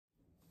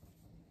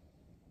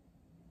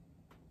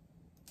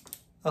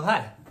Oh,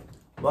 hi.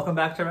 Welcome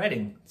back to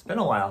writing. It's been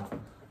a while.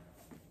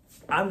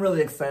 I'm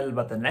really excited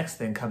about the next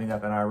thing coming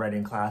up in our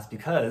writing class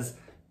because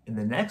in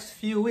the next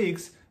few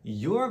weeks,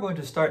 you're going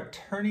to start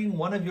turning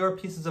one of your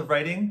pieces of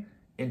writing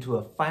into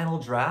a final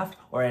draft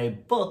or a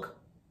book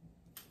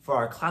for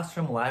our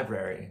classroom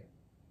library.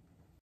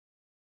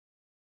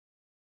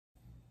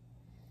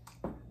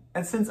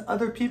 And since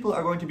other people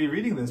are going to be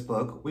reading this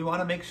book, we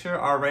want to make sure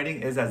our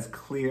writing is as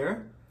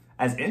clear,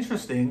 as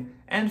interesting,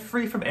 and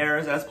free from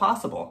errors as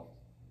possible.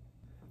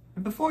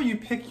 And before you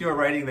pick your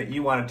writing that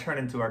you want to turn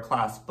into our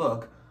class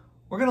book,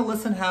 we're going to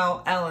listen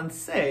how Alan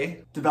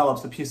Say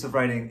develops a piece of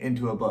writing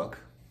into a book.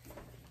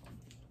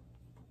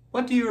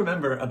 What do you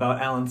remember about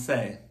Alan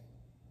Say?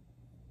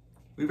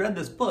 We read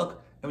this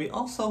book and we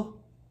also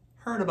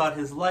heard about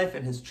his life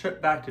and his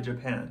trip back to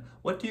Japan.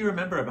 What do you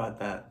remember about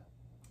that?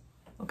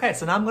 Okay,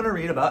 so now I'm going to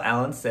read about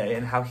Alan Say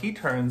and how he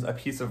turns a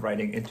piece of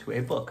writing into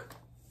a book.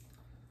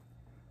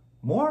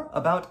 More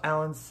about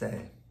Alan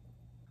Say.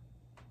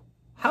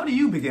 How do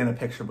you begin a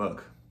picture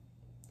book?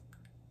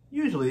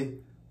 Usually,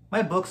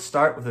 my books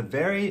start with a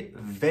very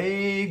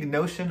vague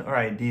notion or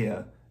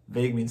idea.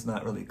 Vague means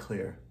not really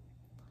clear.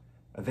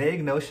 A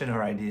vague notion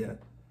or idea.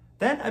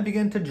 Then I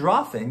begin to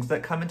draw things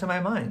that come into my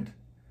mind.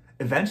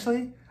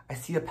 Eventually, I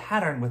see a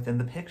pattern within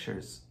the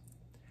pictures.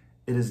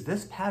 It is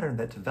this pattern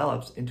that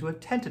develops into a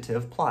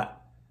tentative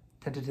plot.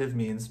 Tentative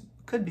means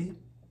could be,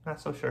 not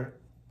so sure.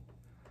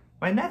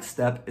 My next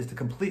step is to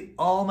complete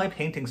all my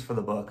paintings for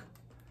the book.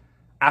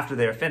 After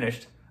they are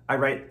finished, I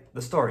write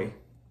the story.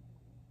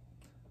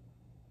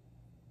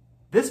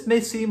 This may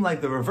seem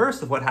like the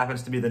reverse of what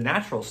happens to be the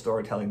natural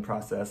storytelling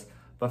process,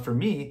 but for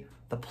me,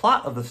 the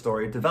plot of the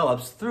story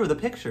develops through the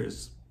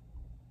pictures.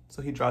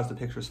 So he draws the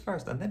pictures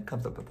first and then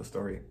comes up with the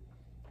story.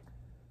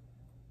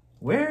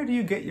 Where do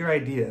you get your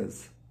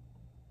ideas?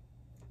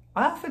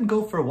 I often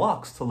go for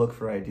walks to look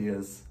for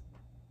ideas.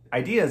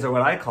 Ideas are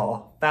what I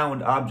call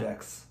found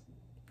objects.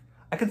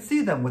 I can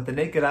see them with the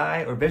naked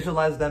eye or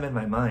visualize them in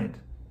my mind.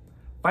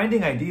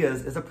 Finding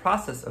ideas is a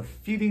process of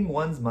feeding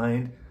one's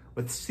mind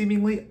with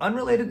seemingly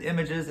unrelated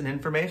images and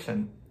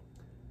information.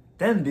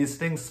 Then these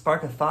things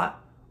spark a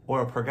thought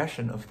or a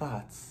progression of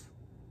thoughts.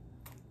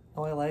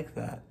 Oh, I like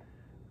that.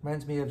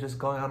 Reminds me of just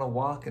going on a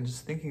walk and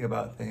just thinking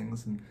about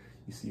things. And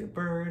you see a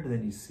bird, and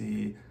then you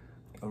see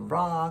a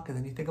rock, and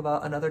then you think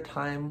about another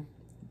time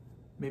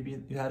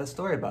maybe you had a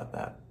story about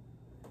that.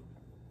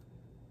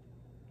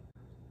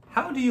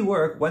 How do you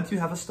work once you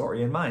have a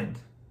story in mind?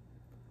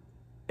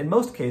 In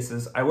most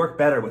cases, I work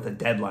better with a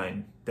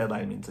deadline.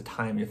 Deadline means a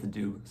time you have to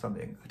do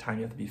something, a time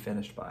you have to be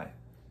finished by.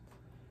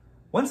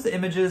 Once the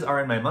images are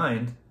in my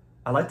mind,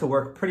 I like to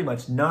work pretty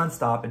much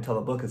non-stop until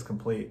the book is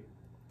complete.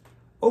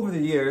 Over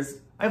the years,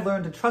 I've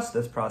learned to trust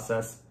this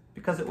process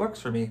because it works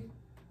for me.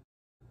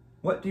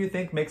 What do you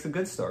think makes a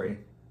good story?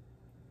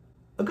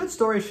 A good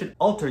story should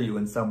alter you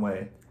in some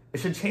way.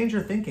 It should change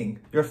your thinking,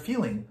 your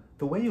feeling,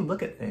 the way you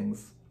look at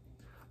things.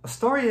 A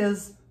story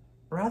is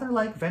rather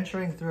like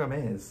venturing through a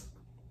maze.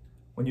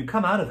 When you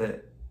come out of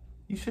it,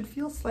 you should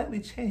feel slightly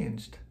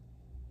changed.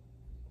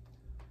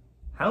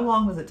 How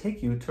long does it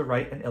take you to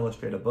write and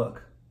illustrate a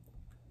book?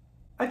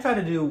 I try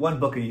to do one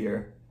book a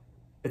year.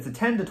 It's a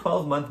 10 to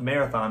 12 month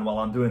marathon while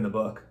I'm doing the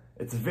book.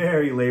 It's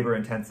very labor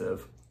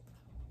intensive.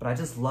 But I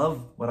just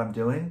love what I'm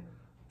doing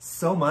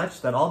so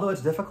much that although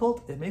it's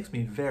difficult, it makes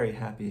me very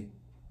happy.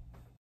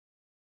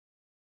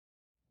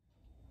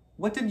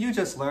 What did you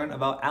just learn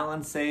about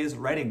Alan Say's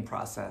writing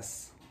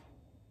process?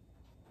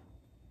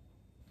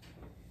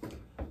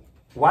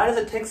 Why does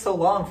it take so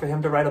long for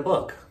him to write a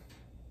book?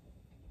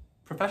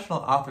 Professional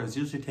authors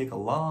usually take a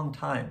long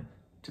time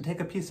to take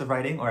a piece of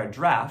writing or a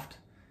draft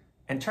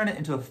and turn it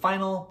into a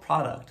final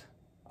product,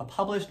 a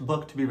published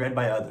book to be read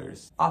by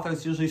others.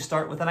 Authors usually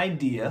start with an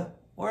idea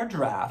or a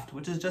draft,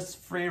 which is just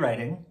free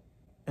writing.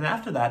 And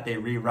after that, they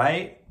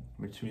rewrite,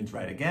 which means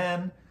write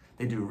again.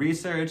 They do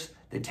research,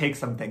 they take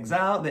some things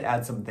out, they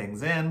add some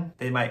things in.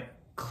 They might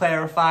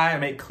clarify or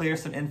make clear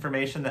some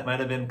information that might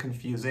have been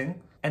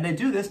confusing. And they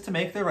do this to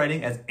make their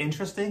writing as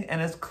interesting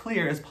and as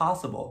clear as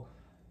possible.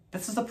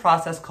 This is a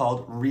process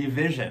called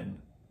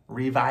revision,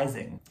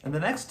 revising. In the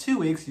next 2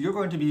 weeks, you're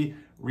going to be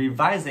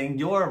revising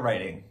your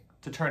writing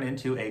to turn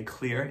into a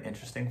clear and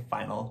interesting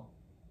final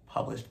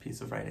published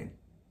piece of writing.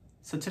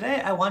 So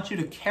today I want you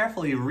to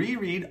carefully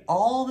reread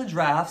all the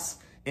drafts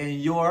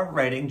in your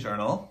writing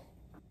journal,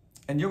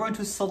 and you're going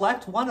to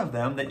select one of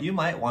them that you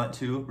might want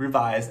to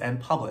revise and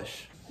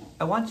publish.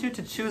 I want you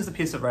to choose a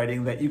piece of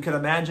writing that you can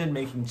imagine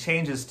making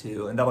changes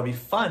to and that'll be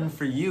fun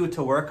for you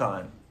to work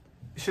on.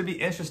 It should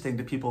be interesting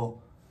to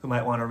people who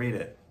might want to read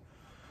it.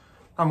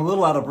 I'm a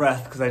little out of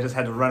breath because I just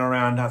had to run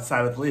around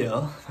outside with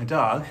Leo, my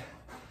dog.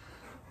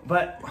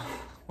 But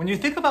when you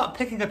think about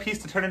picking a piece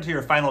to turn into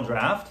your final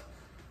draft,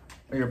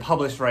 or your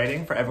published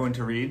writing for everyone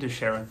to read, to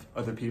share with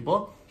other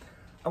people,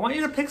 I want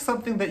you to pick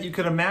something that you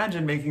could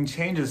imagine making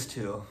changes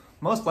to.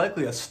 Most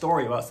likely a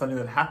story about something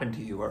that happened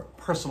to you or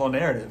personal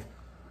narrative.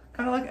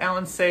 Kind of like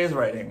Alan Say's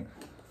writing.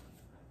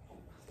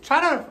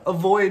 Try to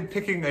avoid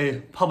picking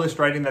a published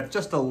writing that's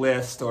just a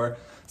list or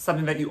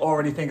something that you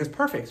already think is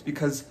perfect,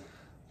 because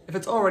If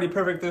it's already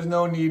perfect, there's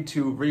no need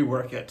to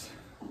rework it.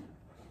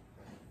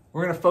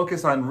 We're going to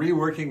focus on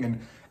reworking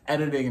and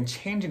editing and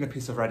changing a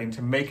piece of writing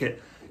to make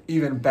it an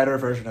even better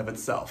version of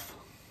itself.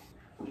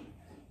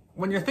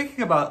 When you're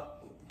thinking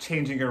about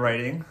changing your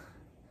writing,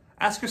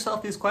 ask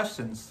yourself these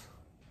questions.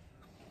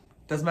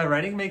 Does my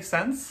writing make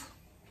sense?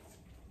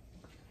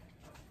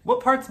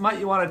 What parts might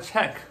you want to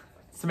check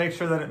to make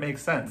sure that it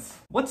makes sense?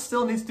 What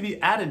still needs to be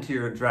added to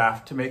your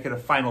draft to make it a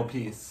final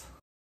piece?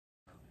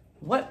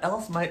 What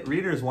else might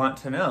readers want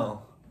to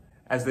know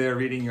as they are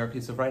reading your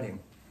piece of writing?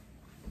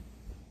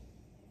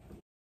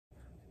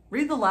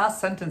 Read the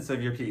last sentence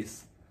of your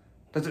piece.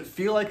 Does it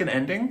feel like an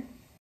ending?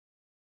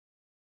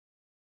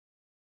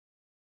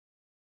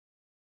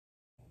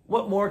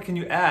 What more can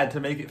you add to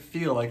make it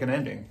feel like an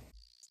ending?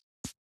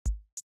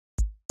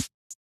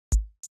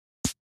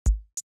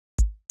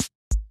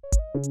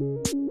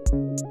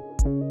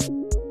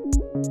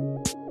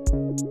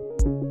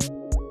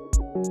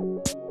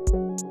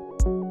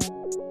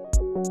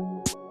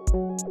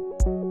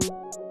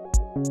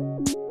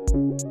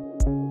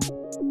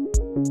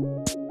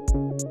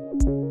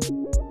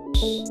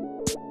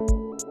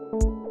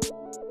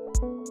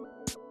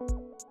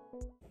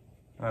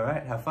 All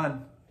right, have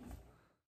fun.